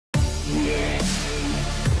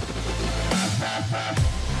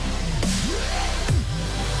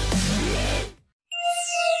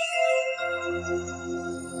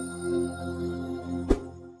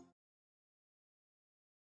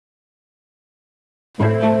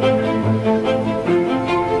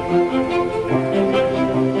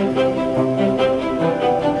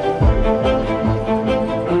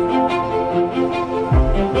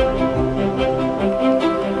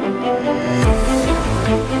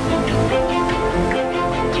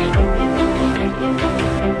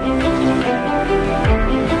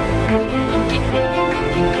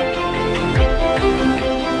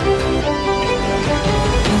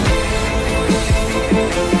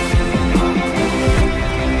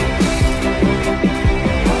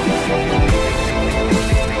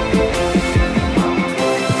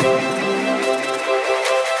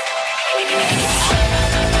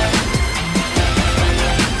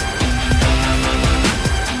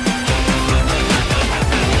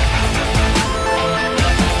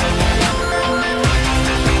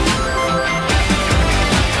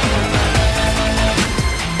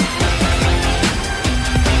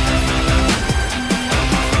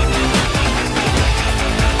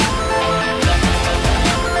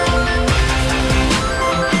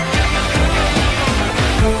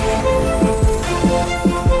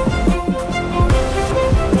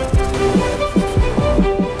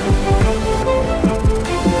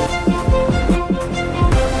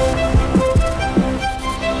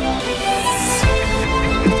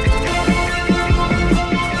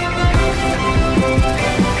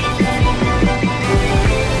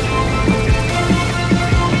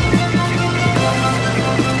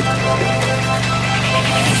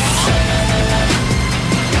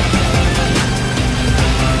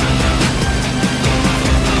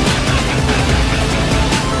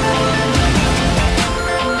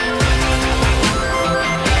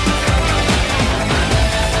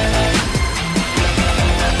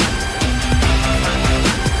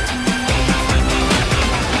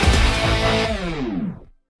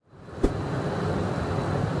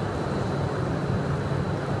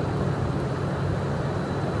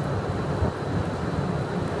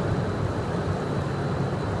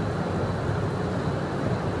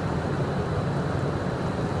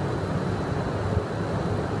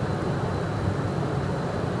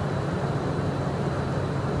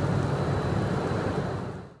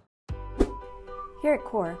Here at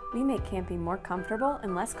Core, we make camping more comfortable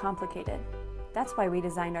and less complicated. That's why we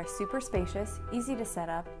designed our super spacious, easy to set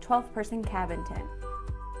up, 12-person cabin tent.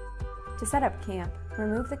 To set up camp,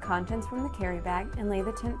 remove the contents from the carry bag and lay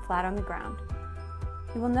the tent flat on the ground.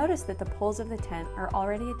 You will notice that the poles of the tent are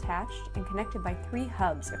already attached and connected by 3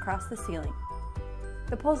 hubs across the ceiling.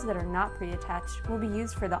 The poles that are not pre-attached will be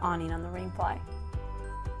used for the awning on the Rainfly.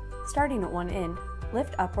 Starting at one end,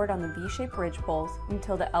 lift upward on the V-shaped ridge poles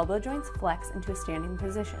until the elbow joints flex into a standing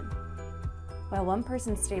position. While one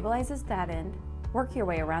person stabilizes that end, work your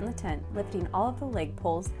way around the tent, lifting all of the leg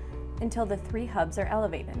poles until the 3 hubs are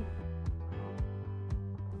elevated.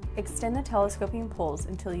 Extend the telescoping poles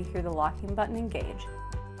until you hear the locking button engage.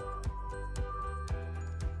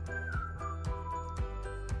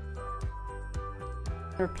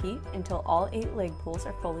 Repeat until all 8 leg poles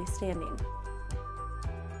are fully standing.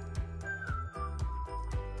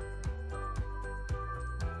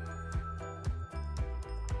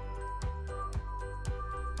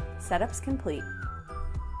 Setup's complete.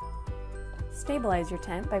 Stabilize your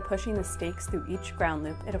tent by pushing the stakes through each ground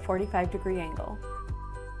loop at a 45-degree angle.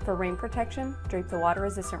 For rain protection, drape the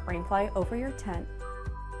water-resistant Rainfly over your tent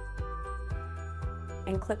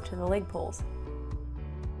and clip to the leg poles.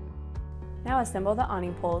 Now assemble the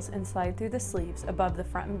awning poles and slide through the sleeves above the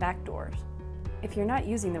front and back doors. If you're not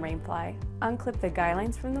using the Rainfly, unclip the guy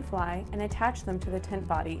lines from the fly and attach them to the tent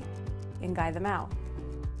body and guy them out.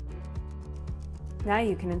 Now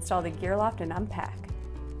you can install the gear loft and unpack.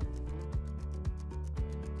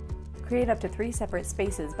 Create up to 3 separate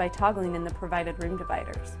spaces by toggling in the provided room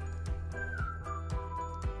dividers.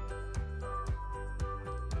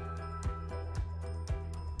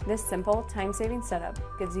 This simple, time-saving setup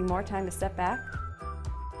gives you more time to step back,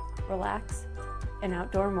 relax, and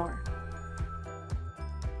outdoor more.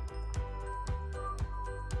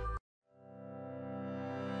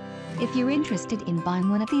 If you're interested in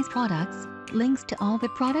buying one of these products, links to all the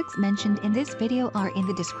products mentioned in this video are in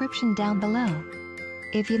the description down below.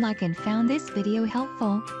 If you like and found this video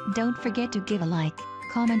helpful, don't forget to give a like,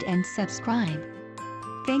 comment and subscribe.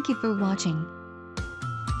 Thank you for watching.